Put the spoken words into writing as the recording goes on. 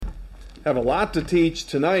Have a lot to teach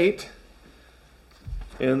tonight,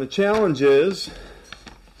 and the challenge is,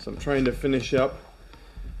 so I'm trying to finish up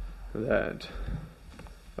that.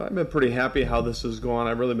 I've been pretty happy how this has gone.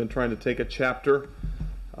 I've really been trying to take a chapter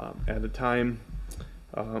at a time.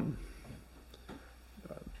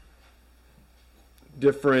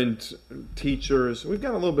 Different teachers. We've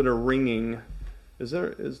got a little bit of ringing. Is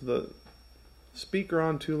the speaker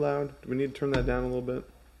on too loud? Do we need to turn that down a little bit?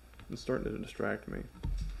 It's starting to distract me.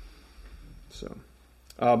 So,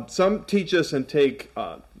 some teach us and take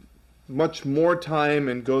much more time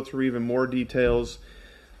and go through even more details.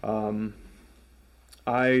 I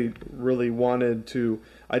really wanted to.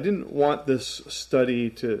 I didn't want this study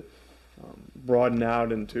to broaden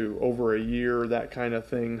out into over a year, that kind of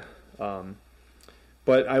thing.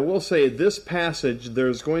 But I will say this passage,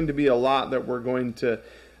 there's going to be a lot that we're going to.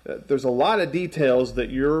 There's a lot of details that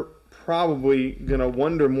you're probably going to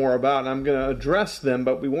wonder more about, and I'm going to address them,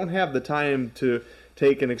 but we won't have the time to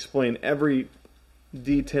take and explain every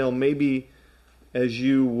detail maybe as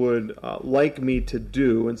you would like me to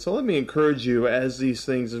do. And so let me encourage you as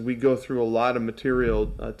we go through a lot of material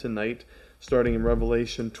tonight, starting in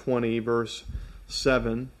Revelation 20, verse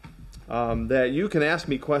 7, that you can ask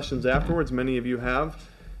me questions afterwards. Many of you have.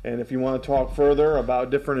 And if you want to talk further about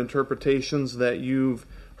different interpretations that you've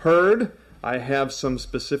heard, I have some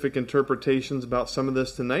specific interpretations about some of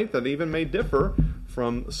this tonight that even may differ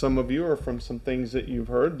from some of you or from some things that you've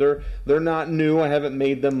heard. They're not new. I haven't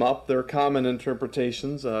made them up. They're common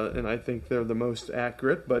interpretations, and I think they're the most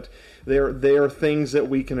accurate. But they are things that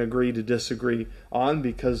we can agree to disagree on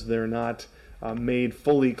because they're not made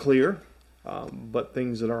fully clear, but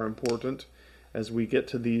things that are important as we get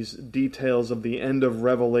to these details of the end of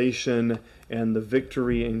Revelation and the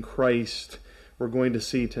victory in Christ. We're going to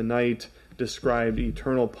see tonight described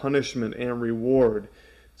eternal punishment and reward.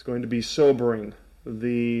 It's going to be sobering,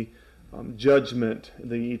 the judgment,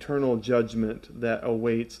 the eternal judgment that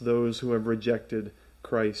awaits those who have rejected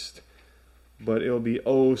Christ. But it'll be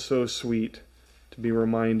oh so sweet to be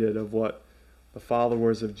reminded of what the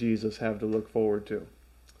followers of Jesus have to look forward to.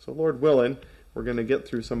 So Lord willing, we're going to get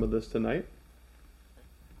through some of this tonight.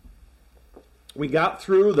 We got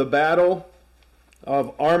through the battle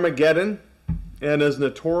of Armageddon, and as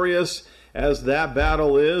notorious as that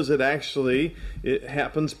battle is, it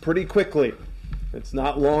happens pretty quickly. It's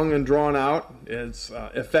not long and drawn out. It's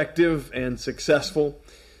effective and successful.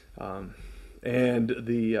 And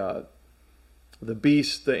the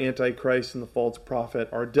beast, the Antichrist, and the false prophet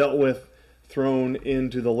are dealt with, thrown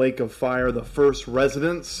into the lake of fire, the first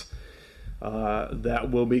residents that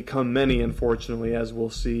will become many, unfortunately, as we'll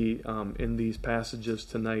see in these passages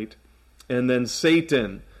tonight. And then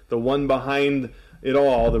Satan, the one behind it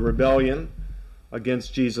all, the rebellion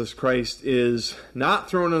against Jesus Christ, is not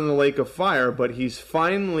thrown in the lake of fire, but he's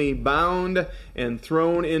finally bound and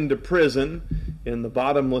thrown into prison in the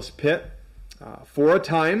bottomless pit for a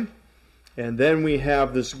time. And then we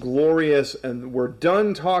have this glorious, and we're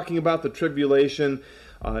done talking about the tribulation.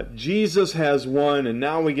 Jesus has won, and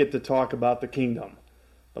now we get to talk about the kingdom,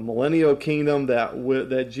 the millennial kingdom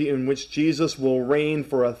in which Jesus will reign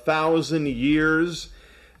for 1,000 years.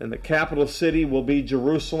 And the capital city will be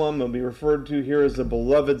Jerusalem. It'll be referred to here as the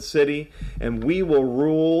beloved city. And we will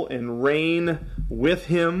rule and reign with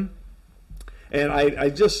him. And I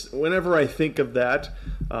just, whenever I think of that,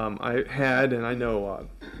 I know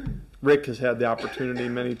Rick has had the opportunity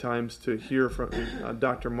many times to hear from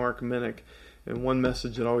Dr. Mark Minnick. And one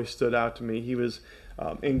message that always stood out to me, he was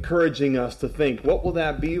encouraging us to think, what will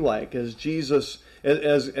that be like as Jesus,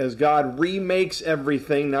 as God remakes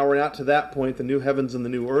everything? Now we're not to that point, the new heavens and the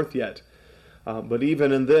new earth yet. But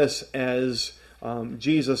even in this, as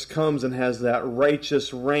Jesus comes and has that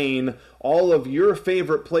righteous reign, all of your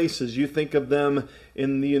favorite places, you think of them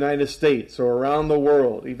in the United States or around the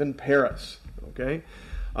world, even Paris, okay?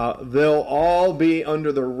 They'll all be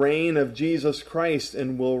under the reign of Jesus Christ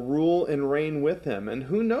and will rule and reign with him. And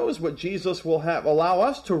who knows what Jesus will allow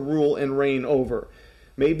us to rule and reign over.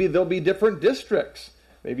 Maybe there'll be different districts.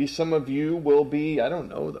 Maybe some of you will be, I don't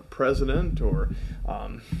know, the president or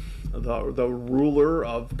the ruler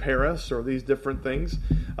of Paris or these different things.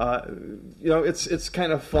 It's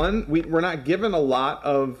kind of fun. We're not given a lot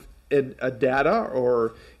of data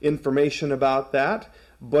or information about that.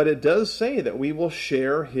 But it does say that we will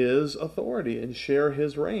share his authority and share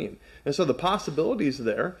his reign. And so the possibilities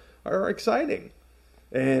there are exciting.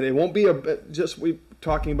 And it won't be we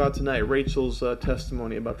talking about tonight, Rachel's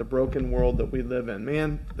testimony about the broken world that we live in.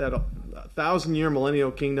 Man, that 1,000-year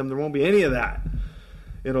millennial kingdom, there won't be any of that.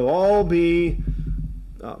 It'll all be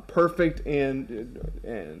perfect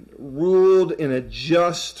and ruled in a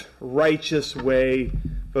just, righteous way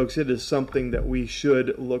Folks, it is something that we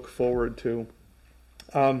should look forward to.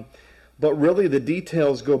 But really, the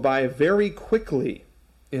details go by very quickly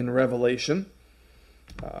in Revelation.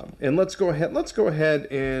 And let's go ahead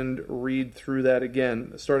and read through that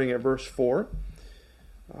again, starting at verse 4.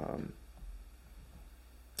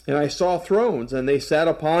 And I saw thrones, and they sat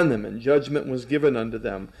upon them, and judgment was given unto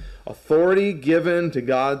them. Authority given to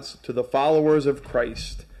the followers of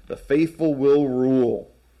Christ. The faithful will rule.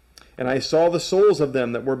 And I saw the souls of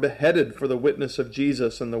them that were beheaded for the witness of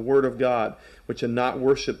Jesus and the word of God, which had not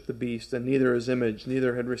worshipped the beast, and neither his image,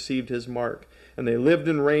 neither had received his mark. And they lived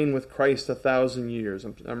and reigned with Christ 1,000 years.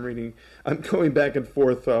 I'm going back and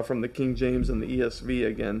forth from the King James and the ESV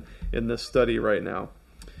again in this study right now.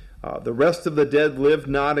 The rest of the dead lived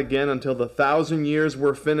not again until the 1,000 years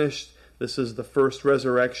were finished. This is the first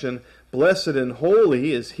resurrection. Blessed and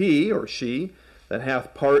holy is he or she that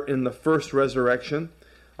hath part in the first resurrection.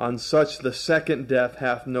 On such the second death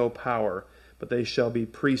hath no power, but they shall be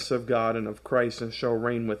priests of God and of Christ, and shall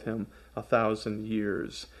reign with him 1,000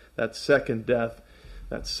 years. That second death,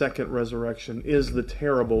 that second resurrection, is the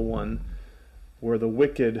terrible one, where the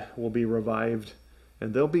wicked will be revived.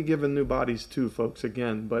 And they'll be given new bodies too, folks,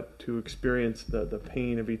 again, but to experience the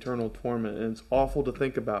pain of eternal torment. And it's awful to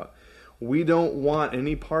think about. We don't want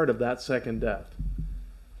any part of that second death.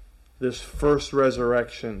 This first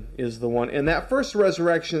resurrection is the one. And that first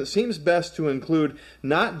resurrection, it seems best to include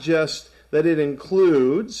not just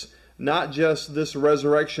this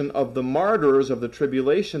resurrection of the martyrs of the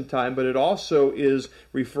tribulation time, but it also is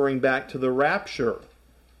referring back to the rapture.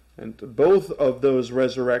 And both of those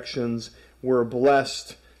resurrections we're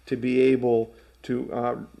blessed to be able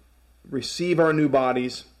to receive our new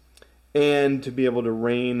bodies and to be able to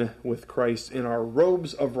reign with Christ in our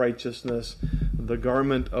robes of righteousness, the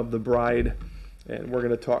garment of the bride. And we're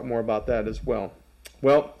going to talk more about that as well.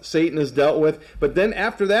 Well, Satan is dealt with, but then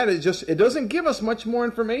after that, it doesn't give us much more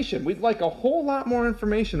information. We'd like a whole lot more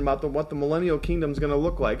information about what the millennial kingdom is going to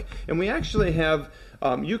look like. And we actually have,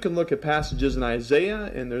 you can look at passages in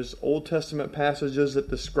Isaiah, and there's Old Testament passages that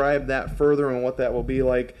describe that further and what that will be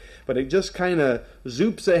like. But it just kind of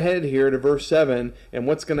zoops ahead here to verse 7 and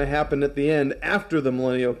what's going to happen at the end after the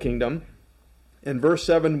millennial kingdom. In verse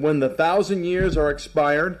 7, when the 1,000 years are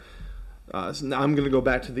expired, now I'm going to go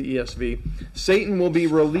back to the ESV. Satan will be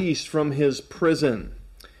released from his prison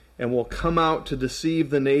and will come out to deceive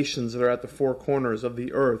the nations that are at the four corners of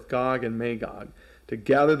the earth, Gog and Magog, to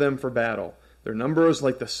gather them for battle. Their number is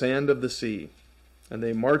like the sand of the sea. And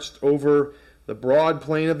they marched over the broad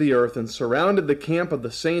plain of the earth and surrounded the camp of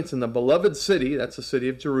the saints in the beloved city, that's the city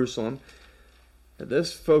of Jerusalem. And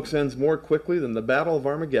this, folks, ends more quickly than the battle of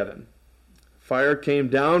Armageddon. Fire came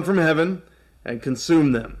down from heaven and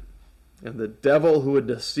consumed them. And the devil who had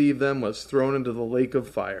deceived them was thrown into the lake of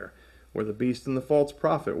fire, where the beast and the false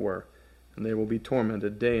prophet were, and they will be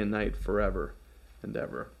tormented day and night forever and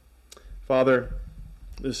ever. Father,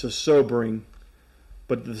 this is sobering,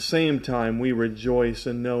 but at the same time we rejoice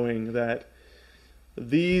in knowing that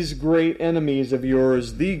these great enemies of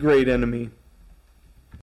yours, the great enemy,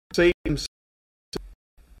 Satan, will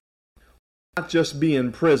not just be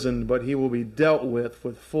imprisoned, but he will be dealt with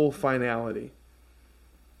full finality.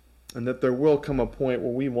 And that there will come a point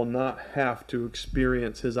where we will not have to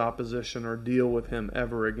experience his opposition or deal with him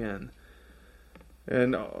ever again.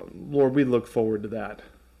 And Lord, we look forward to that.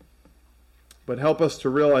 But help us to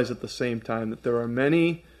realize at the same time that there are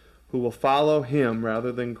many who will follow him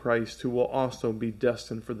rather than Christ, who will also be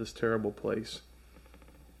destined for this terrible place.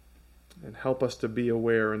 And help us to be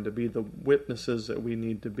aware and to be the witnesses that we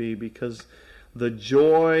need to be, because the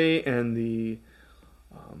joy and the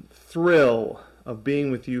thrill of being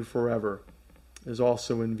with you forever is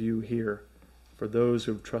also in view here for those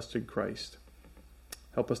who have trusted Christ.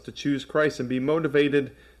 Help us to choose Christ and be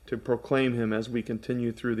motivated to proclaim him as we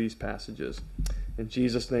continue through these passages. In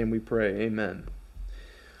Jesus' name we pray, amen.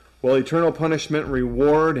 Well, eternal punishment,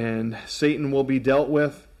 reward, and Satan will be dealt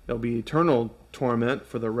with. There'll be eternal torment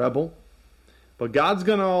for the rebel. But God's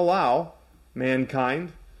going to allow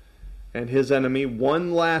mankind and his enemy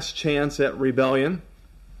one last chance at rebellion.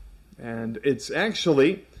 And it's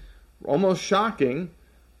actually almost shocking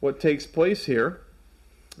what takes place here.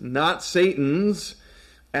 Not Satan's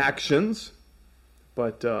actions,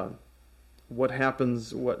 but what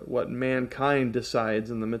happens, what mankind decides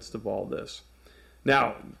in the midst of all this.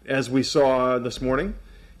 Now, as we saw this morning,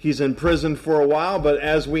 he's in prison for a while, but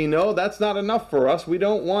as we know, that's not enough for us. We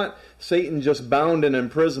don't want Satan just bound and in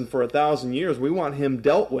prison for 1,000 years. We want him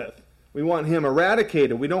dealt with. We want him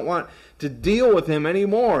eradicated. We don't want to deal with him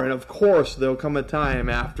anymore. And of course, there'll come a time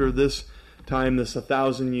after this time, this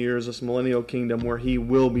 1,000 years, this millennial kingdom, where he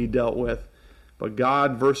will be dealt with. But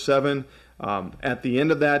God, verse 7, at the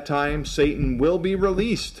end of that time, Satan will be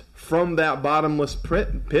released from that bottomless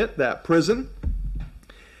pit, that prison.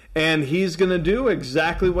 And he's going to do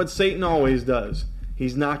exactly what Satan always does.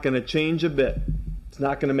 He's not going to change a bit. It's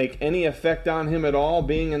not going to make any effect on him at all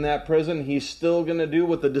being in that prison. He's still going to do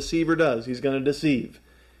what the deceiver does. He's going to deceive.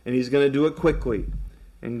 And he's going to do it quickly.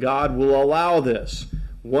 And God will allow this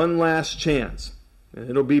one last chance. And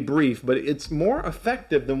it'll be brief, but it's more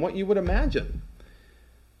effective than what you would imagine.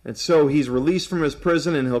 And so he's released from his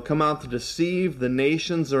prison, and he'll come out to deceive the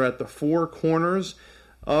nations that are at the four corners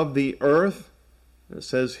of the earth. It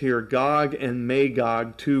says here, Gog and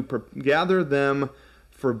Magog, to gather them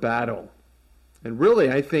for battle. And really,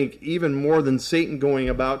 I think even more than Satan going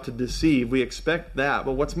about to deceive, we expect that.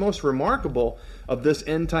 But what's most remarkable of this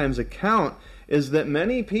end times account is that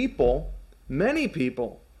many people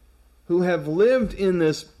who have lived in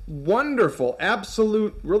this wonderful,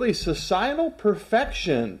 absolute, really societal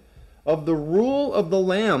perfection of the rule of the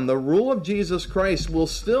Lamb, the rule of Jesus Christ, will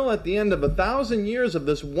still, at the end of 1,000 years of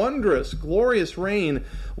this wondrous, glorious reign,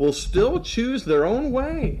 will still choose their own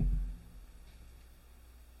way.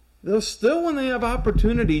 They'll still, when they have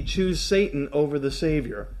opportunity, choose Satan over the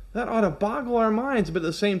Savior. That ought to boggle our minds, but at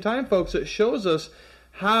the same time, folks, it shows us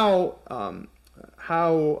how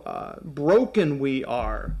broken we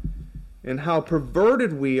are and how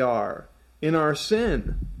perverted we are in our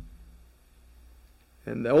sin.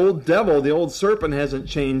 And the old devil, the old serpent, hasn't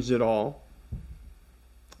changed at all.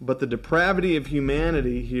 But the depravity of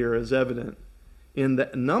humanity here is evident in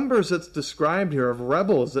the numbers that's described here of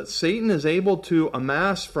rebels that Satan is able to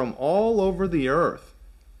amass from all over the earth.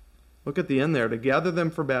 Look at the end there, to gather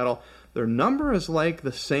them for battle. Their number is like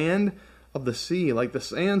the sand of the sea, like the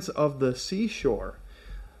sands of the seashore.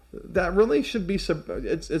 That really should be,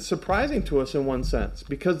 it's surprising to us in one sense,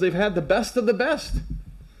 because they've had the best of the best.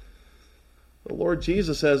 The Lord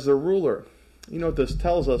Jesus as their ruler. You know what this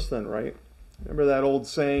tells us then, right? Remember that old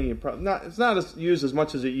saying? It's not used as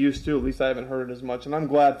much as it used to. At least I haven't heard it as much, and I'm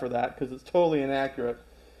glad for that because it's totally inaccurate.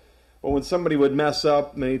 But when somebody would mess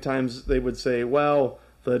up, many times they would say, well,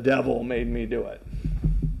 the devil made me do it.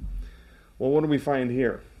 Well, what do we find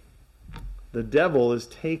here? The devil is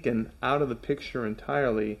taken out of the picture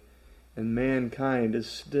entirely, and mankind is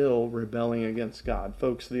still rebelling against God.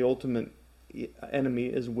 Folks, the ultimate enemy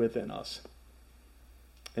is within us.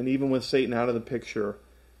 And even with Satan out of the picture,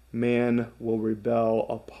 man will rebel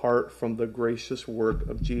apart from the gracious work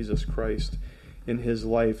of Jesus Christ in his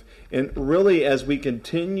life. And really, as we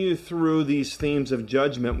continue through these themes of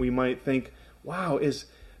judgment, we might think, wow, is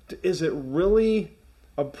it really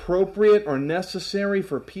appropriate or necessary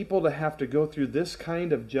for people to have to go through this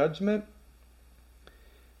kind of judgment?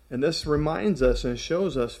 And this reminds us and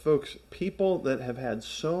shows us, folks, people that have had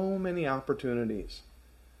so many opportunities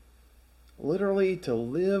literally to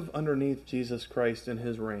live underneath Jesus Christ in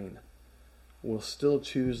his reign will still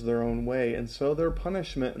choose their own way. And so their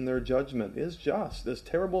punishment and their judgment is just, as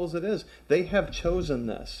terrible as it is. They have chosen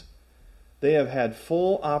this. They have had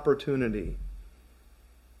full opportunity.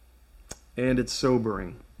 And it's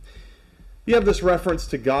sobering. You have this reference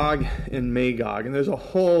to Gog and Magog, and there's a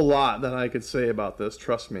whole lot that I could say about this,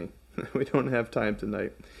 trust me. We don't have time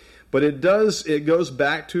tonight. But it goes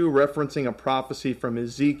back to referencing a prophecy from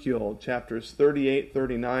Ezekiel, chapters 38,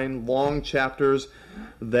 39, long chapters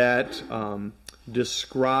that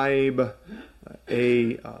describe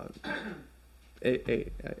a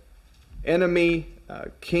enemy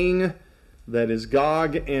king that is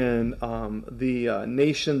Gog, and the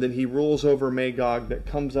nation that he rules over, Magog, that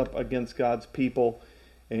comes up against God's people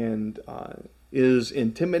and is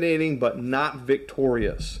intimidating but not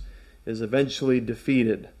victorious, is eventually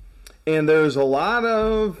defeated. And there's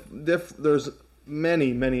there's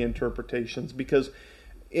many interpretations, because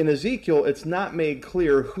in Ezekiel it's not made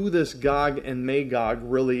clear who this Gog and Magog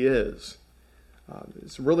really is.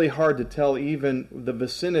 It's really hard to tell even the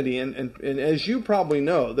vicinity, and as you probably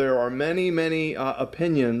know, there are many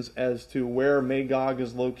opinions as to where Magog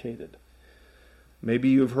is located. Maybe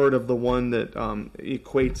you've heard of the one that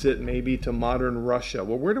equates it maybe to modern Russia.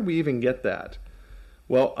 Well, where do we even get that?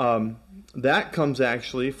 Well, that comes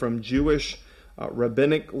actually from Jewish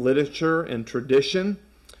rabbinic literature and tradition,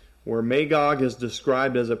 where Magog is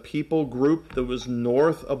described as a people group that was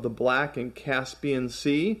north of the Black and Caspian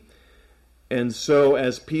Sea. And so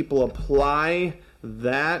as people apply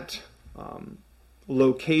that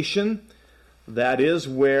location, that is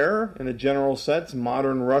where, in a general sense,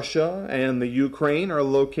 modern Russia and the Ukraine are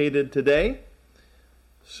located today.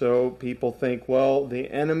 So people think, well,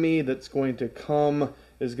 the enemy that's going to come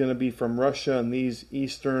is going to be from Russia and these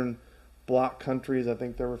Eastern Bloc countries, I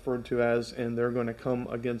think they're referred to as, and they're going to come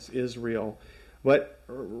against Israel. But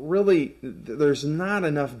really, there's not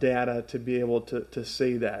enough data to be able to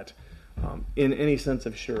say that in any sense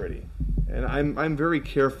of surety. And I'm very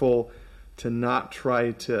careful to not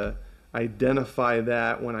try to identify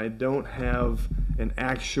that when I don't have an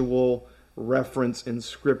actual reference in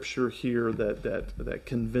Scripture here that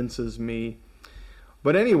convinces me.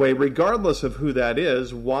 But anyway, regardless of who that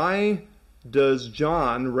is, why does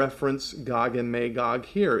John reference Gog and Magog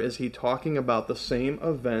here? Is he talking about the same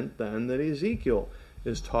event then that Ezekiel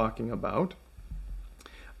is talking about?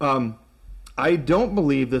 I don't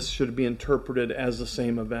believe this should be interpreted as the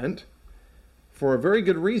same event for a very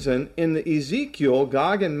good reason. In Ezekiel,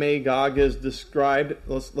 Gog and Magog is described,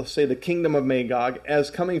 let's say the kingdom of Magog, as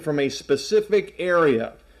coming from a specific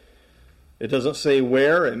area. It doesn't say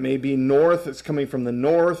where. It may be north. It's coming from the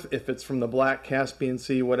north. If it's from the Black Caspian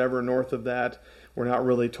Sea, whatever north of that, we're not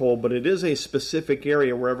really told. But it is a specific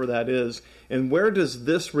area, wherever that is. And where does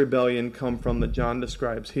this rebellion come from that John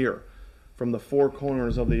describes here? From the four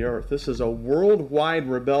corners of the earth. This is a worldwide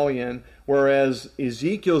rebellion, whereas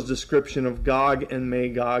Ezekiel's description of Gog and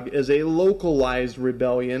Magog is a localized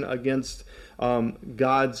rebellion against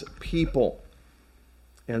God's people.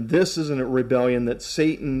 And this is a rebellion that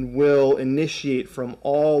Satan will initiate from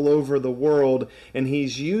all over the world. And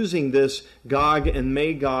he's using this Gog and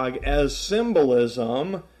Magog as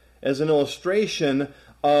symbolism, as an illustration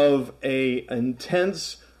of an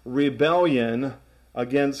intense rebellion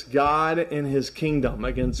against God and his kingdom,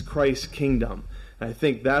 against Christ's kingdom. And I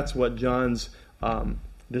think that's what John's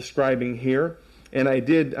describing here. And I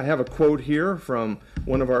have a quote here from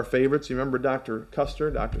one of our favorites. You remember Dr.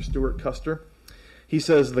 Stuart Custer? He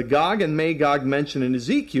says, the Gog and Magog mentioned in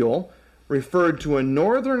Ezekiel referred to a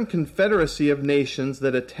northern confederacy of nations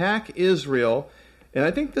that attack Israel. And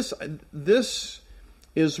I think this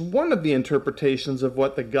is one of the interpretations of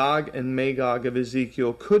what the Gog and Magog of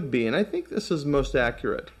Ezekiel could be. And I think this is most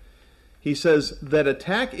accurate. He says that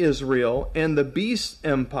attack Israel and the beast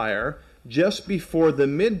empire just before the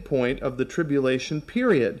midpoint of the tribulation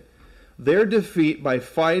period. Their defeat by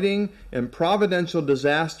fighting and providential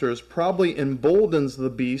disasters probably emboldens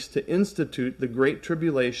the beast to institute the great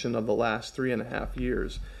tribulation of the last 3.5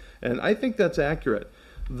 years. And I think that's accurate.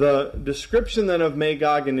 The description then of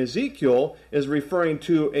Magog in Ezekiel is referring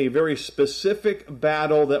to a very specific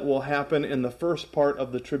battle that will happen in the first part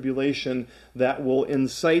of the tribulation that will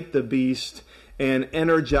incite the beast and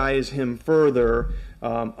energize him further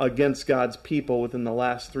against God's people within the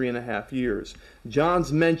last 3.5 years.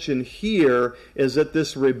 John's mention here is that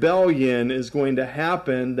this rebellion is going to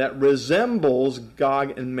happen that resembles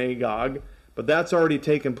Gog and Magog, but that's already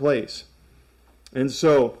taken place. And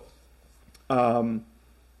so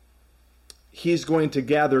he's going to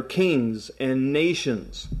gather kings and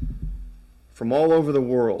nations from all over the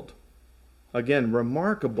world. Again,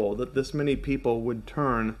 remarkable that this many people would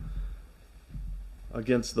turn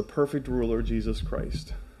against the perfect ruler, Jesus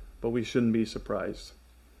Christ. But we shouldn't be surprised.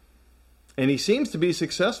 And he seems to be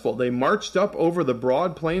successful. They marched up over the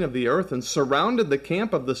broad plain of the earth and surrounded the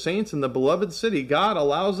camp of the saints in the beloved city. God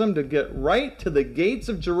allows them to get right to the gates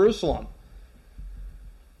of Jerusalem.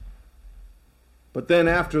 But then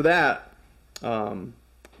after that,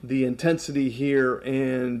 the intensity here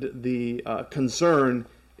and the concern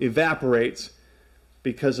evaporates,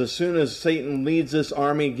 because as soon as Satan leads this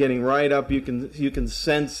army getting right up, you can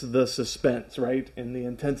sense the suspense, right? And the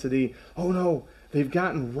intensity. Oh no, they've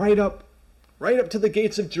gotten right up to the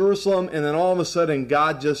gates of Jerusalem, and then all of a sudden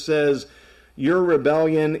God just says, your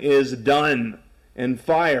rebellion is done. And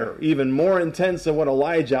fire, even more intense than what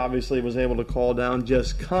Elijah obviously was able to call down,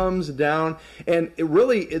 just comes down. And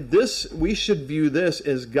we should view this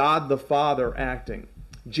as God the Father acting.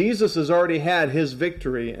 Jesus has already had his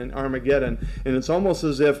victory in Armageddon, and it's almost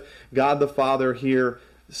as if God the Father here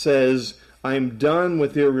says, I'm done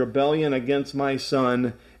with your rebellion against my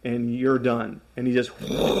son, and you're done. And he just,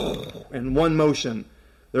 in one motion,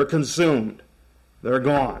 they're consumed. They're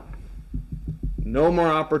gone. No more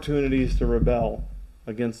opportunities to rebel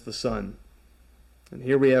against the Son. And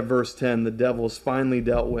here we have verse 10, the devil is finally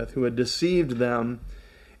dealt with, who had deceived them.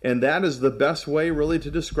 And that is the best way really to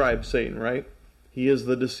describe Satan, right? He is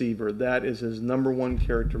the deceiver. That is his number one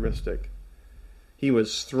characteristic. He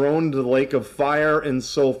was thrown into the lake of fire and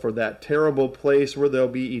sulfur, that terrible place where there'll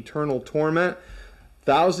be eternal torment.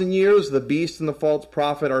 1,000 years, the beast and the false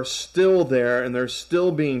prophet are still there, and they're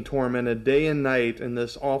still being tormented day and night in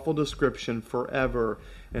this awful description forever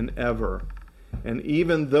and ever. And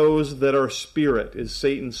even those that are spirit, is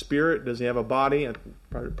Satan spirit? Does he have a body?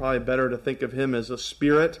 Probably better to think of him as a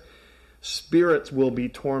spirit. Spirits will be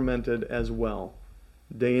tormented as well,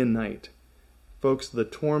 day and night. Folks, the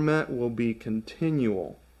torment will be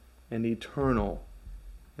continual and eternal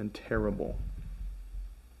and terrible.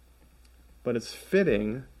 But it's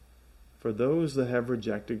fitting for those that have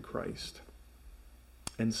rejected Christ.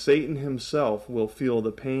 And Satan himself will feel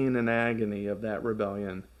the pain and agony of that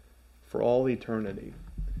rebellion for all eternity.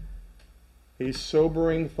 A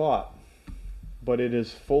sobering thought, but it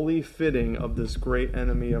is fully fitting of this great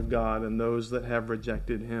enemy of God and those that have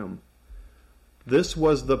rejected him. This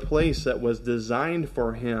was the place that was designed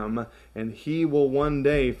for him, and he will one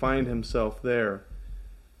day find himself there.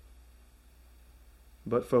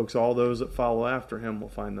 But folks, all those that follow after him will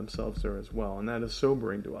find themselves there as well, and that is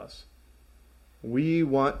sobering to us. We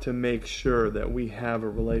want to make sure that we have a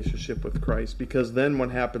relationship with Christ, because then what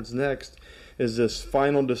happens next is this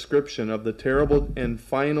final description of the terrible and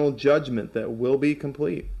final judgment that will be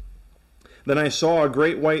complete. Then I saw a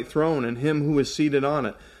great white throne and him who is seated on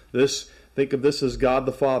it. Think of this as God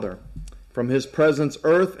the Father. From his presence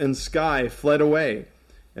earth and sky fled away,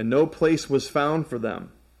 and no place was found for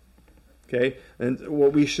them. Okay? And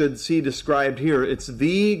what we should see described here, it's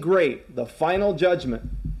the final judgment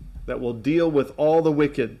that will deal with all the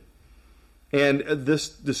wicked. And this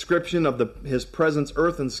description of his presence,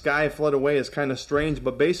 earth and sky fled away, is kind of strange,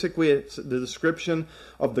 but basically it's the description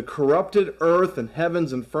of the corrupted earth and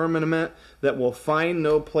heavens and firmament that will find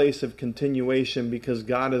no place of continuation, because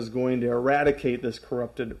God is going to eradicate this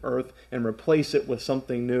corrupted earth and replace it with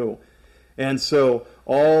something new. And so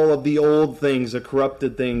all of the old things, the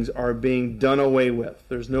corrupted things, are being done away with.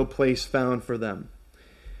 There's no place found for them.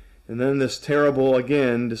 And then this terrible,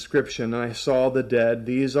 again, description, I saw the dead.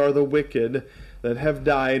 These are the wicked that have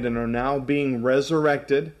died and are now being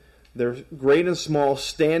resurrected. They're great and small,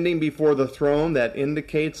 standing before the throne. That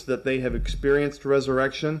indicates that they have experienced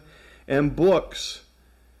resurrection. And books.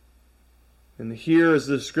 And here is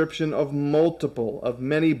the description of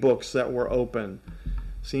many books that were open.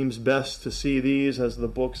 Seems best to see these as the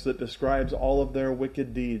books that describes all of their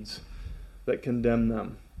wicked deeds that condemn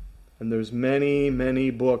them. And there's many, many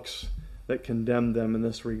books that condemn them in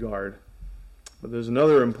this regard. But there's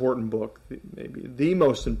another important book, maybe the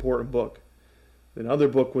most important book. Another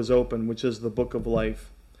book was opened, which is the book of life.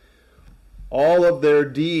 All of their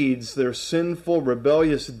deeds, their sinful,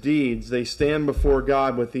 rebellious deeds, they stand before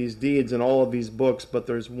God with these deeds in all of these books, but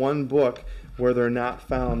there's one book where they're not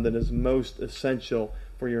found that is most essential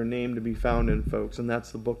for your name to be found in, folks, and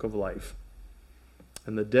that's the book of life.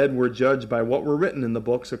 And the dead were judged by what were written in the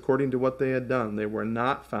books according to what they had done. They were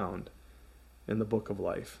not found in the book of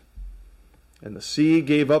life. And the sea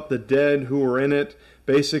gave up the dead who were in it.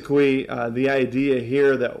 Basically, the idea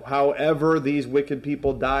here that however these wicked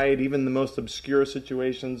people died, even the most obscure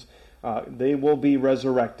situations, they will be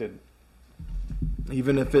resurrected.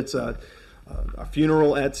 Even if it's a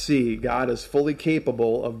funeral at sea, God is fully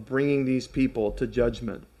capable of bringing these people to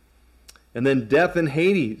judgment. And then death and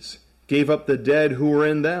Hades gave up the dead who were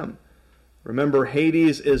in them. Remember,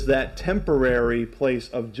 Hades is that temporary place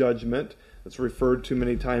of judgment that's referred to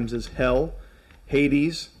many times as hell.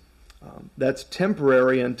 Hades, that's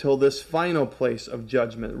temporary until this final place of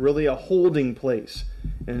judgment, really a holding place.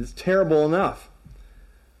 And it's terrible enough.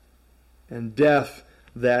 And death,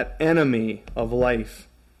 that enemy of life.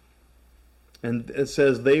 And it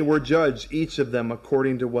says they were judged, each of them,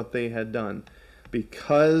 according to what they had done,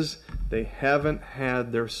 because they haven't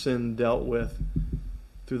had their sin dealt with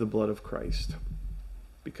through the blood of Christ,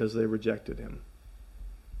 because they rejected him.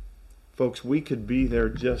 Folks, we could be there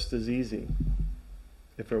just as easy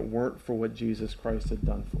if it weren't for what Jesus Christ had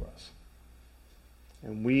done for us.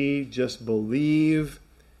 And we just believe,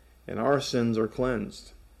 and our sins are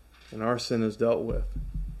cleansed, and our sin is dealt with.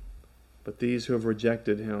 But these who have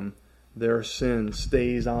rejected him, their sin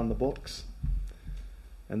stays on the books.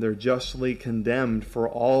 And they're justly condemned for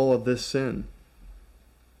all of this sin.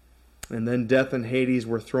 And then death and Hades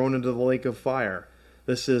were thrown into the lake of fire.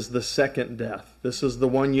 This is the second death. This is the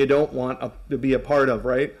one you don't want to be a part of,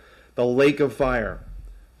 right? The lake of fire.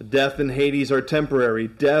 Death and Hades are temporary.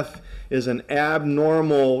 Death is an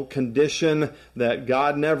abnormal condition that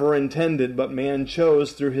God never intended, but man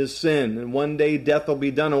chose through his sin. And one day death will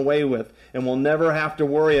be done away with, and we'll never have to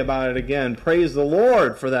worry about it again. Praise the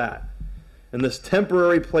Lord for that. And this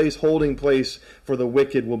temporary place, holding place for the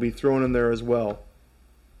wicked, will be thrown in there as well.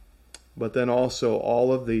 But then also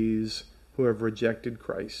all of these who have rejected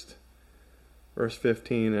Christ. Verse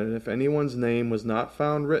 15, and if anyone's name was not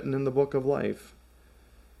found written in the book of life,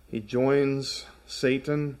 he joins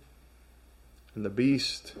Satan and the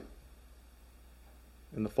beast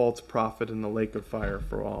and the false prophet in the lake of fire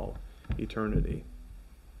for all eternity.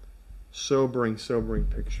 Sobering, sobering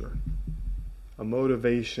picture. A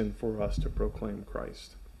motivation for us to proclaim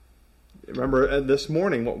Christ. Remember this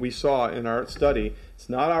morning what we saw in our study. It's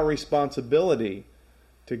not our responsibility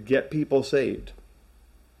to get people saved,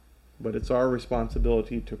 but it's our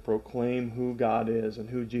responsibility to proclaim who God is and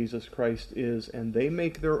who Jesus Christ is, and they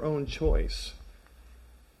make their own choice.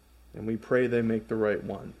 And we pray they make the right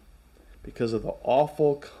one because of the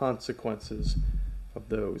awful consequences of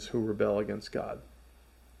those who rebel against God.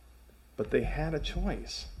 But they had a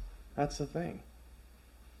choice. That's the thing.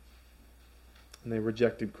 And they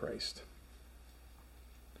rejected Christ.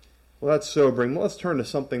 Well, that's sobering. Let's turn to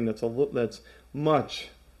something that's much,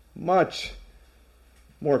 much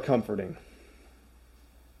more comforting.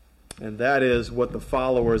 And that is what the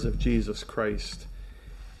followers of Jesus Christ,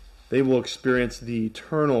 they will experience the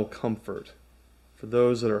eternal comfort for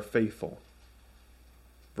those that are faithful.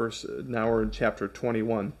 Now we're in chapter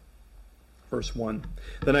 21, verse 1.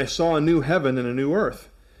 Then I saw a new heaven and a new earth.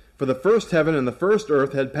 For the first heaven and the first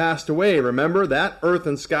earth had passed away. Remember, that earth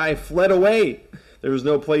and sky fled away. There was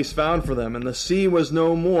no place found for them, and the sea was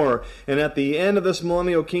no more. And at the end of this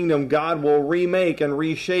millennial kingdom, God will remake and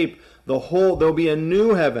reshape the whole. There'll be a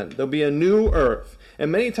new heaven. There'll be a new earth.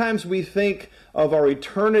 And many times we think of our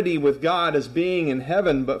eternity with God as being in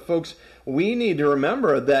heaven, but folks, we need to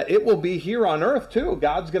remember that it will be here on earth too.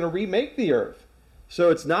 God's going to remake the earth.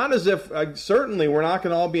 So it's not as if, certainly we're not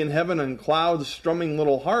going to all be in heaven in clouds strumming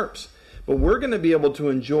little harps, but we're going to be able to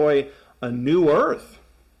enjoy a new earth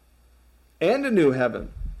and a new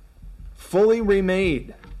heaven, fully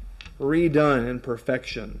remade, redone in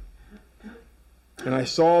perfection. And I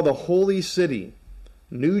saw the holy city,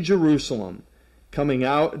 New Jerusalem, coming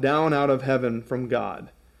down out of heaven from God,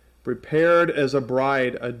 prepared as a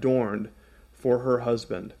bride adorned for her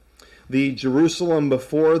husband. The Jerusalem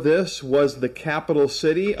before this was the capital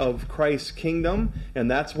city of Christ's kingdom,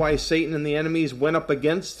 and that's why Satan and the enemies went up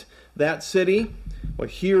against that city. But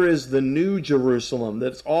here is the new Jerusalem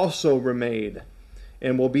that's also remade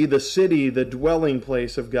and will be the city, the dwelling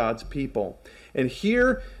place of God's people. And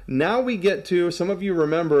here, now we get to, some of you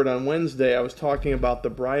remembered on Wednesday, I was talking about the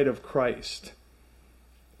bride of Christ.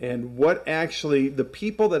 And what actually, the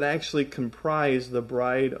people that actually comprise the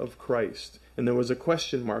bride of Christ. And there was a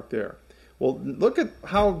question mark there. Well, look at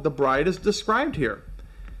how the bride is described here.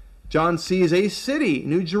 John sees a city,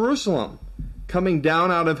 New Jerusalem, coming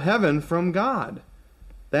down out of heaven from God.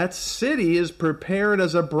 That city is prepared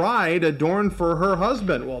as a bride adorned for her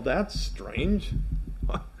husband. Well, that's strange.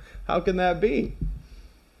 How can that be?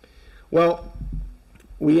 Well,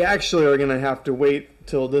 we actually are going to have to wait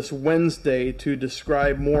till this Wednesday to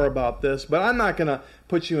describe more about this, but I'm not going to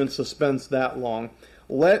put you in suspense that long.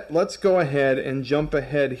 Let's go ahead and jump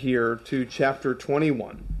ahead here to chapter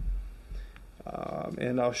 21.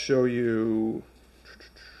 And I'll show you.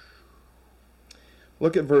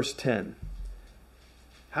 Look at verse 10.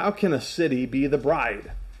 How can a city be the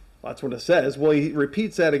bride? Well, that's what it says. Well, he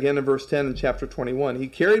repeats that again in verse 10 in chapter 21. He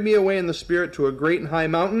carried me away in the Spirit to a great and high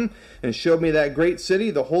mountain and showed me that great city,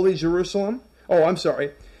 the holy Jerusalem. Oh, I'm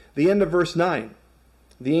sorry. The end of verse 9.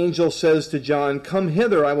 The angel says to John, "Come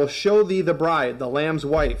hither, I will show thee the bride, the Lamb's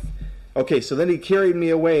wife." Okay, so then he carried me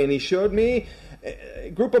away and he showed me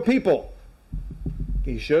a group of people.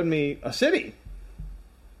 He showed me a city,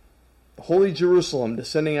 the holy Jerusalem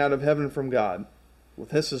descending out of heaven from God. Well,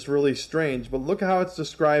 this is really strange, but look how it's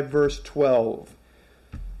described, verse 12.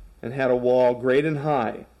 And had a wall great and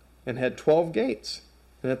high, and had 12 gates,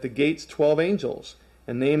 and at the gates 12 angels,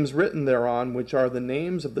 and names written thereon, which are the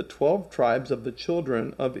names of the 12 tribes of the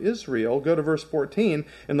children of Israel. Go to verse 14.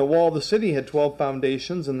 And the wall of the city had 12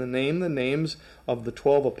 foundations, and the names of the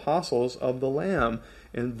 12 apostles of the Lamb.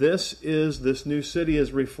 And this new city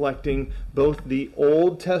is reflecting both the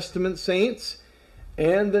Old Testament saints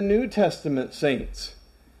and the New Testament saints.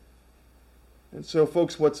 And so,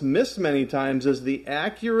 folks, what's missed many times is the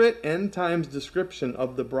accurate end times description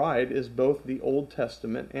of the bride is both the Old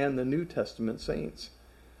Testament and the New Testament saints.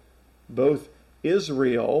 Both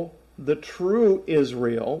Israel, the true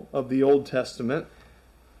Israel of the Old Testament,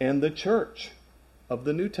 and the church of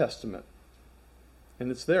the New Testament. And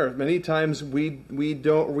it's there. Many times we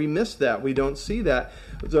miss that. We don't see that.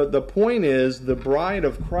 The point is, the bride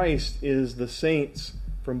of Christ is the saints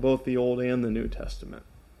from both the Old and the New Testament.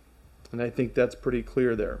 And I think that's pretty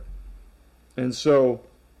clear there. And so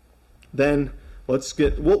then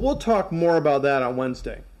we'll talk more about that on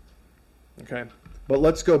Wednesday. Okay? But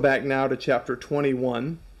let's go back now to chapter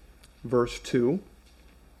 21, verse 2.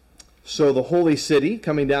 So the holy city,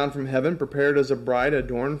 coming down from heaven, prepared as a bride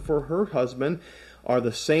adorned for her husband, are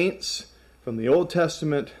the saints from the Old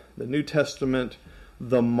Testament, the New Testament,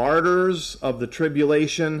 the martyrs of the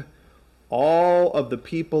tribulation, all of the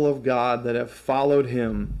people of God that have followed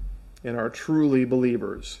him and are truly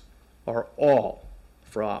believers. are all,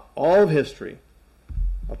 for all of history,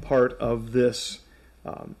 a part of this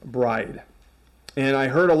bride. And I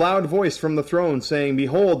heard a loud voice from the throne saying,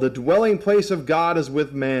 "Behold, the dwelling place of God is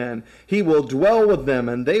with man. He will dwell with them,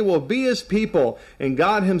 and they will be his people, and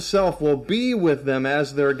God himself will be with them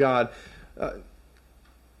as their God."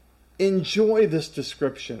 Enjoy this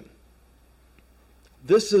description.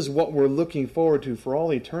 This is what we're looking forward to for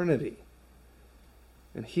all eternity.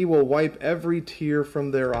 And he will wipe every tear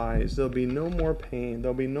from their eyes. There'll be no more pain.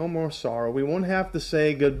 There'll be no more sorrow. We won't have to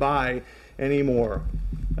say goodbye anymore.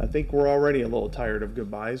 I think we're already a little tired of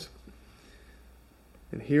goodbyes.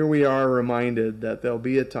 And here we are reminded that there'll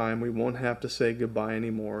be a time we won't have to say goodbye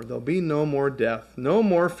anymore. There'll be no more death, no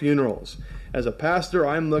more funerals. As a pastor,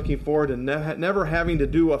 I'm looking forward to never having to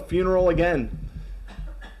do a funeral again,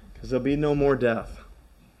 because there'll be no more death.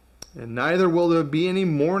 And neither will there be any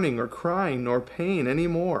mourning or crying nor pain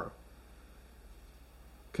anymore.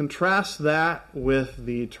 Contrast that with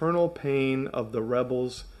the eternal pain of the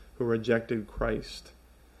rebels who rejected Christ.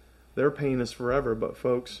 Their pain is forever, but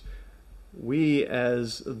folks, we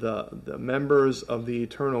as the members of the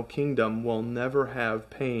eternal kingdom will never have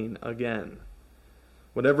pain again.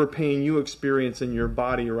 Whatever pain you experience in your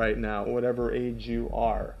body right now, whatever age you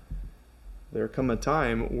are, there'll come a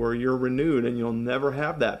time where you're renewed and you'll never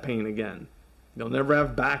have that pain again. You'll never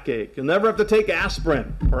have backache. You'll never have to take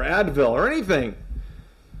aspirin or Advil or anything.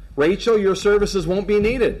 Rachel, your services won't be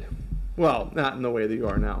needed. Well, not in the way that you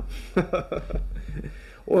are now.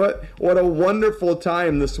 What a wonderful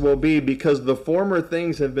time this will be, because the former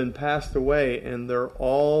things have been passed away and they're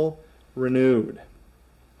all renewed.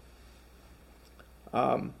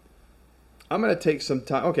 I'm going to take some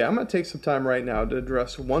time. Okay, I'm going to take some time right now to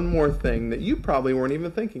address one more thing that you probably weren't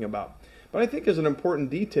even thinking about, but I think is an important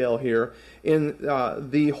detail here in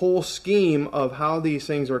the whole scheme of how these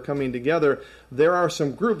things are coming together. There are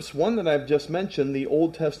some groups, one that I've just mentioned, the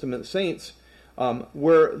Old Testament saints,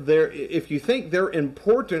 where if you think they're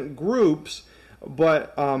important groups,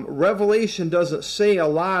 but Revelation doesn't say a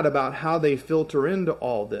lot about how they filter into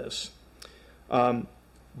all this.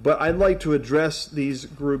 But I'd like to address these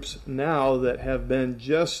groups now that have been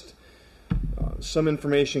just some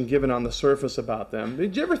information given on the surface about them.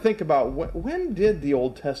 Did you ever think about when did the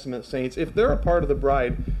Old Testament saints, if they're a part of the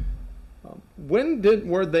bride,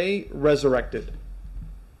 were they resurrected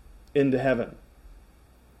into heaven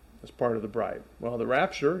as part of the bride? Well, the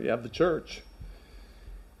rapture, you have the church.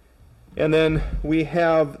 And then we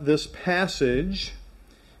have this passage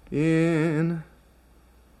in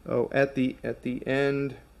at the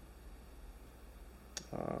end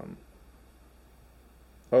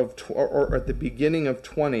or at the beginning of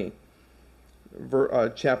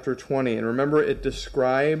chapter 20. And remember, it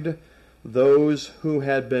described those who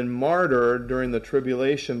had been martyred during the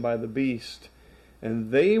tribulation by the beast.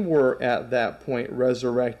 And they were at that point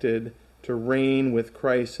resurrected to reign with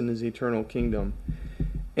Christ in his eternal kingdom.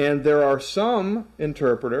 And there are some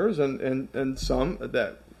interpreters and some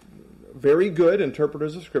that very good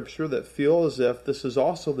interpreters of Scripture that feel as if this is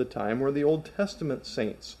also the time where the Old Testament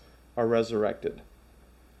saints are resurrected,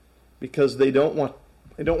 because they don't want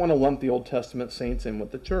to lump the Old Testament saints in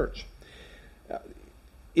with the church.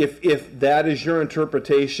 If that is your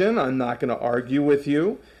interpretation, I'm not going to argue with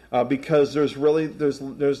you, because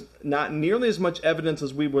there's not nearly as much evidence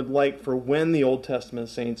as we would like for when the Old Testament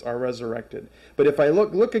saints are resurrected. But if I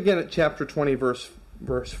look again at chapter 20, verse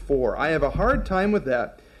 4, I have a hard time with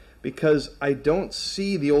that, because I don't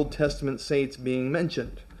see the Old Testament saints being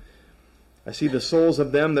mentioned. I see the souls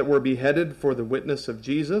of them that were beheaded for the witness of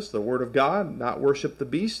Jesus, the Word of God, not worship the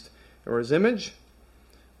beast or his image.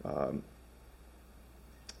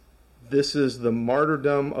 This is the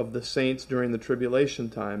martyrdom of the saints during the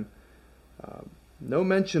tribulation time. No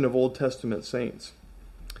mention of Old Testament saints.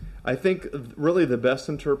 I think really the best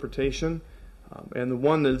interpretation, and the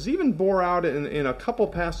one that is even bore out in a couple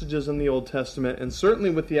passages in the Old Testament, and certainly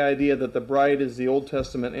with the idea that the bride is the Old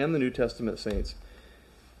Testament and the New Testament saints,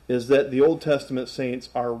 is that the Old Testament saints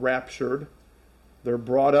are raptured. They're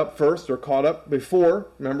brought up first, they're caught up before.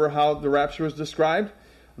 Remember how the rapture is described?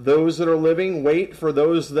 Those that are living wait for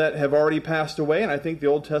those that have already passed away, and I think the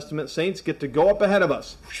Old Testament saints get to go up ahead of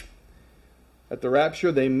us. At the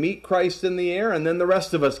rapture, they meet Christ in the air, and then the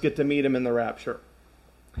rest of us get to meet him in the rapture.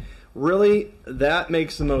 Really, that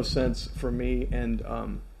makes the most sense for me, and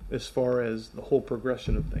as far as the whole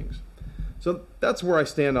progression of things. So that's where I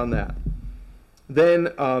stand on that.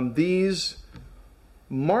 Then these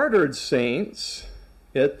martyred saints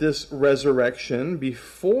at this resurrection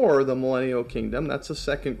before the millennial kingdom, that's a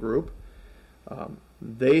second group.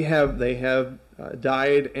 They have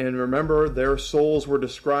died, and remember, their souls were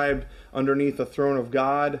described underneath the throne of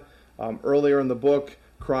God earlier in the book,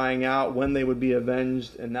 crying out when they would be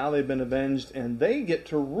avenged, and now they've been avenged, and they get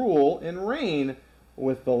to rule and reign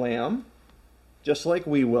with the Lamb, just like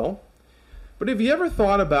we will. But have you ever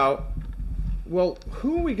thought about, well,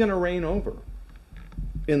 who are we going to reign over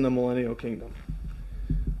in the millennial kingdom?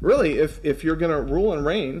 Really, if you're going to rule and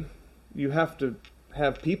reign, you have to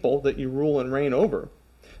have people that you rule and reign over.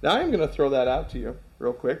 Now, I'm going to throw that out to you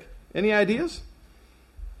real quick. Any ideas?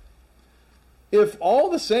 If all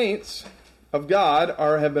the saints of God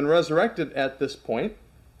have been resurrected at this point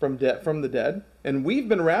from the dead, and we've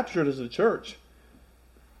been raptured as a church,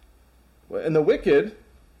 and the wicked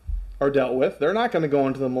are dealt with, they're not going to go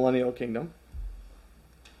into the millennial kingdom.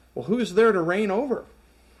 Well, who's there to reign over?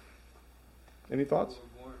 Any thoughts?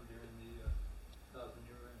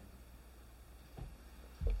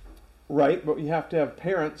 Right, but you have to have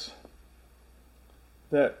parents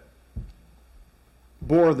that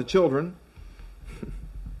bore the children,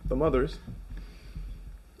 the mothers.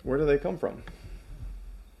 Where do they come from?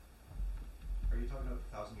 Are you talking about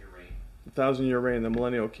the 1,000-year reign? The 1,000-year reign, the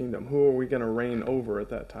millennial kingdom. Who are we going to reign over at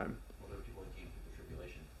that time? Well, there are people that came through the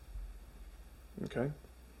tribulation. Okay.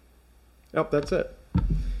 Yep, that's it.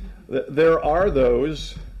 There are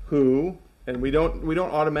those who, and we don't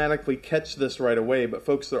automatically catch this right away, but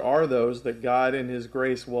folks, there are those that God in His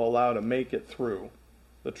grace will allow to make it through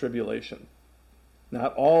the tribulation.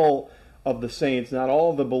 Not all of the saints, not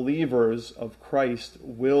all of the believers of Christ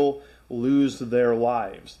will lose their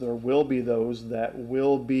lives. There will be those that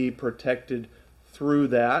will be protected through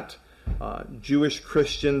that. Jewish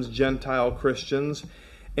Christians, Gentile Christians,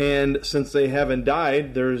 and since they haven't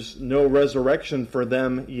died, there's no resurrection for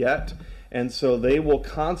them yet. And so they will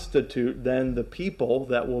constitute then the people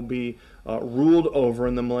that will be ruled over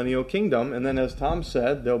in the millennial kingdom. And then, as Tom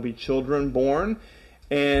said, there'll be children born.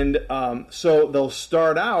 And so they'll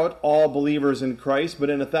start out all believers in Christ, but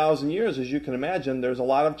in 1,000 years, as you can imagine, there's a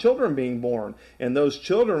lot of children being born. And those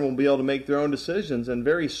children will be able to make their own decisions. And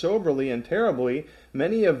very soberly and terribly,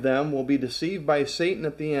 many of them will be deceived by Satan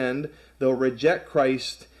at the end. They'll reject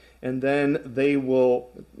Christ, and then they will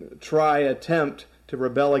attempt to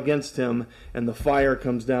rebel against Him, and the fire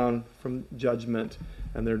comes down from judgment,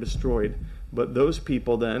 and they're destroyed. But those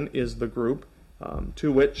people then is the group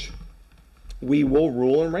to which we will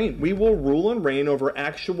rule and reign. We will rule and reign over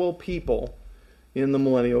actual people in the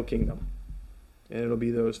millennial kingdom. And it'll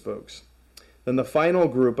be those folks. Then the final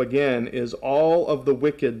group, again, is all of the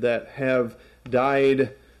wicked that have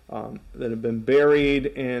died, that have been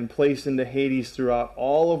buried and placed into Hades throughout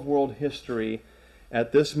all of world history.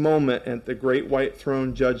 At this moment, at the great white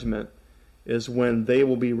throne judgment, is when they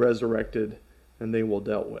will be resurrected and they will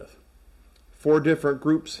be dealt with. 4 different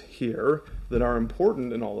groups here that are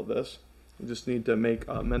important in all of this. We just need to make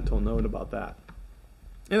a mental note about that.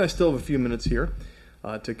 And I still have a few minutes here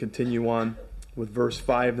to continue on with verse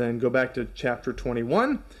 5 then. Go back to chapter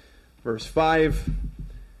 21, verse 5,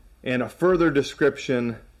 and a further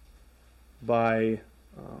description by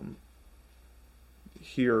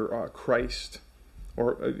Christ.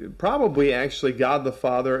 Or probably actually God the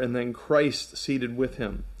Father and then Christ seated with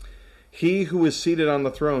Him. He who is seated on the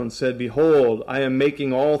throne said, "Behold, I am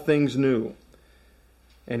making all things new."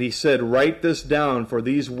 And He said, "Write this down, for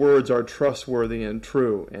these words are trustworthy and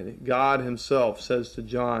true." And God Himself says to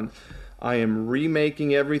John, "I am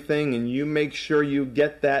remaking everything, and you make sure you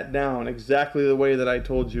get that down exactly the way that I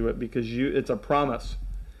told you it, because it's a promise.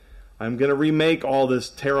 I'm going to remake all this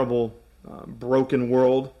terrible, broken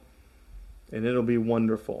world, and it'll be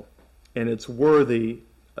wonderful." And it's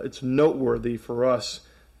noteworthy for us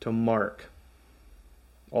to mark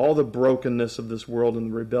all the brokenness of this world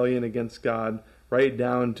and the rebellion against God, right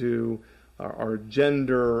down to our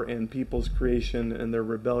gender and people's creation and their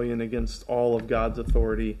rebellion against all of God's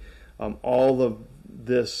authority. All of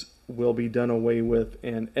this will be done away with,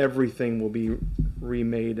 and everything will be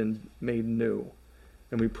remade and made new.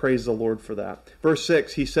 And we praise the Lord for that. Verse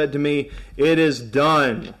 6, He said to me, "It is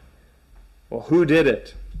done." Well, who did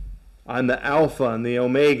it? I'm the Alpha and the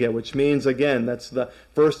Omega, which means, again, that's the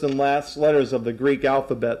first and last letters of the Greek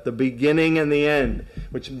alphabet, the beginning and the end,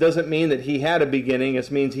 which doesn't mean that He had a beginning.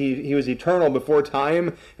 It means he was eternal before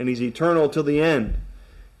time, and He's eternal till the end.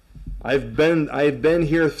 I've been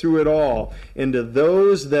here through it all. And to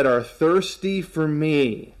those that are thirsty for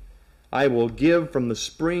me, I will give from the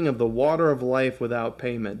spring of the water of life without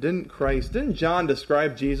payment. Didn't John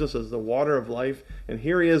describe Jesus as the water of life? And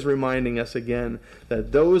here he is reminding us again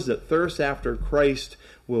that those that thirst after Christ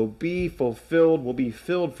will be fulfilled, will be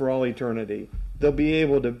filled for all eternity. They'll be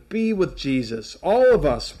able to be with Jesus. All of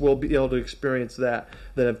us will be able to experience that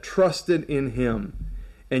have trusted in Him.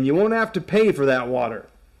 And you won't have to pay for that water.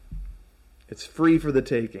 It's free for the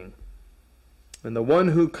taking. And the one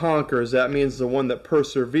who conquers, that means the one that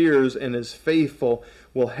perseveres and is faithful,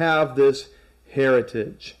 will have this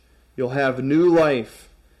heritage. You'll have new life.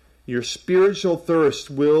 Your spiritual thirst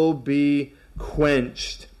will be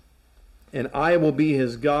quenched. And I will be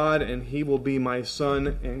his God, and he will be my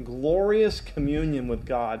son, and glorious communion with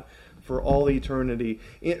God for all eternity.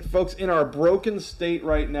 Folks, in our broken state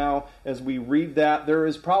right now, as we read that,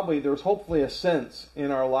 there's hopefully a sense in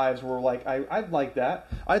our lives where we're like, I'd like that.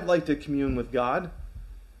 I'd like to commune with God.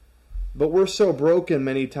 But we're so broken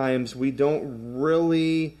many times, we don't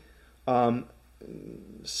really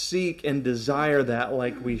seek and desire that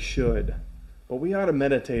like we should. But we ought to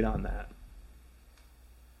meditate on that.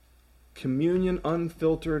 Communion,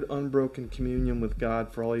 unfiltered, unbroken communion with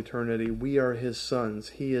God for all eternity. We are his sons.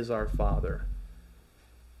 He is our Father.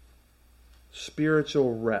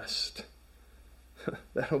 Spiritual rest.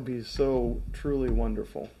 That'll be so truly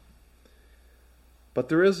wonderful. But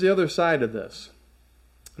there is the other side of this.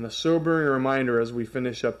 And a sobering reminder as we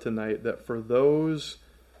finish up tonight that for those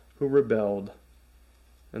who rebelled,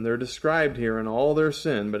 and they're described here in all their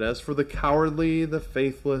sin, but as for the cowardly, the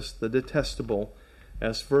faithless, the detestable,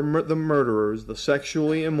 as for the murderers, the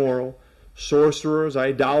sexually immoral, sorcerers,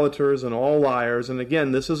 idolaters, and all liars. And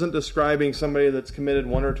again, this isn't describing somebody that's committed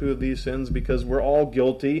one or two of these sins, because we're all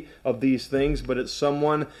guilty of these things, but it's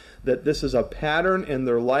someone that this is a pattern in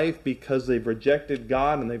their life because they've rejected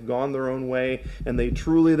God and they've gone their own way, and they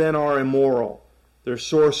truly then are immoral. They're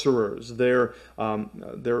sorcerers. They're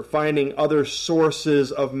finding other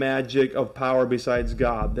sources of magic, of power besides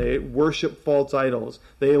God. They worship false idols.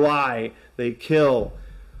 They lie. They kill.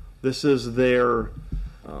 This is their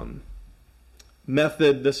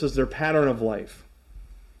method. This is their pattern of life.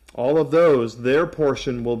 All of those, their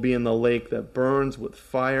portion will be in the lake that burns with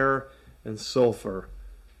fire and sulfur,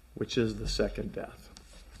 which is the second death.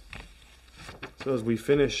 So as we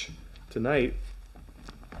finish tonight,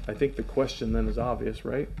 I think the question then is obvious,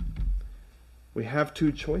 right? We have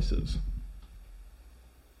two choices.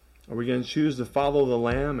 Are we going to choose to follow the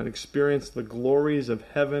Lamb and experience the glories of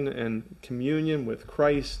heaven and communion with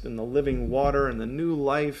Christ and the living water and the new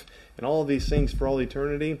life and all of these things for all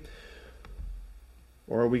eternity?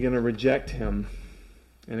 Or are we going to reject him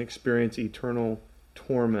and experience eternal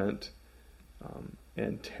torment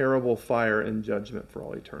and terrible fire and judgment for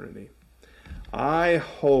all eternity? I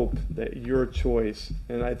hope that your choice,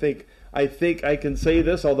 and I think I can say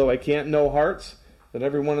this, although I can't know hearts, that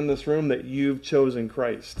everyone in this room, that you've chosen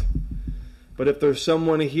Christ. But if there's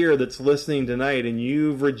someone here that's listening tonight and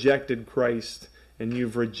you've rejected Christ and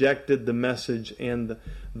you've rejected the message and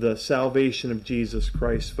the salvation of Jesus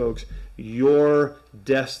Christ, folks, your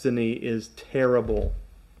destiny is terrible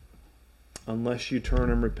unless you turn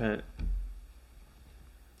and repent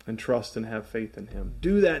and trust and have faith in him.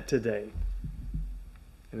 Do that today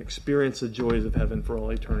and experience the joys of heaven for all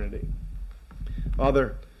eternity.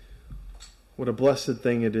 Father, what a blessed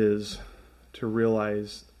thing it is to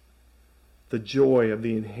realize the joy of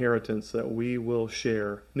the inheritance that we will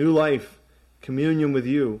share. New life, communion with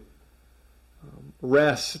you,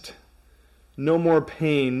 rest, no more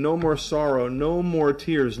pain, no more sorrow, no more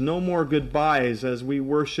tears, no more goodbyes as we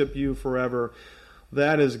worship you forever.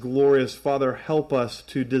 That is glorious. Father, help us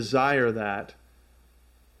to desire that.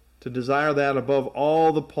 To desire that above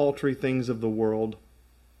all the paltry things of the world.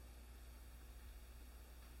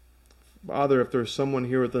 Father, if there's someone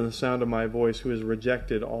here within the sound of my voice who has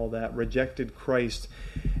rejected all that, rejected Christ,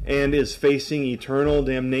 and is facing eternal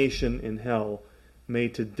damnation in hell, may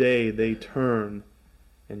today they turn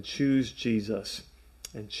and choose Jesus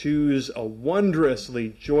and choose a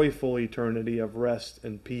wondrously joyful eternity of rest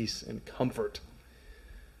and peace and comfort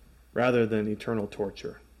rather than eternal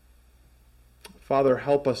torture. Father,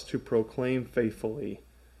 help us to proclaim faithfully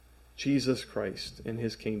Jesus Christ in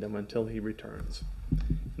his kingdom until he returns.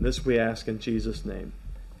 And this we ask in Jesus' name.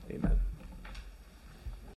 Amen.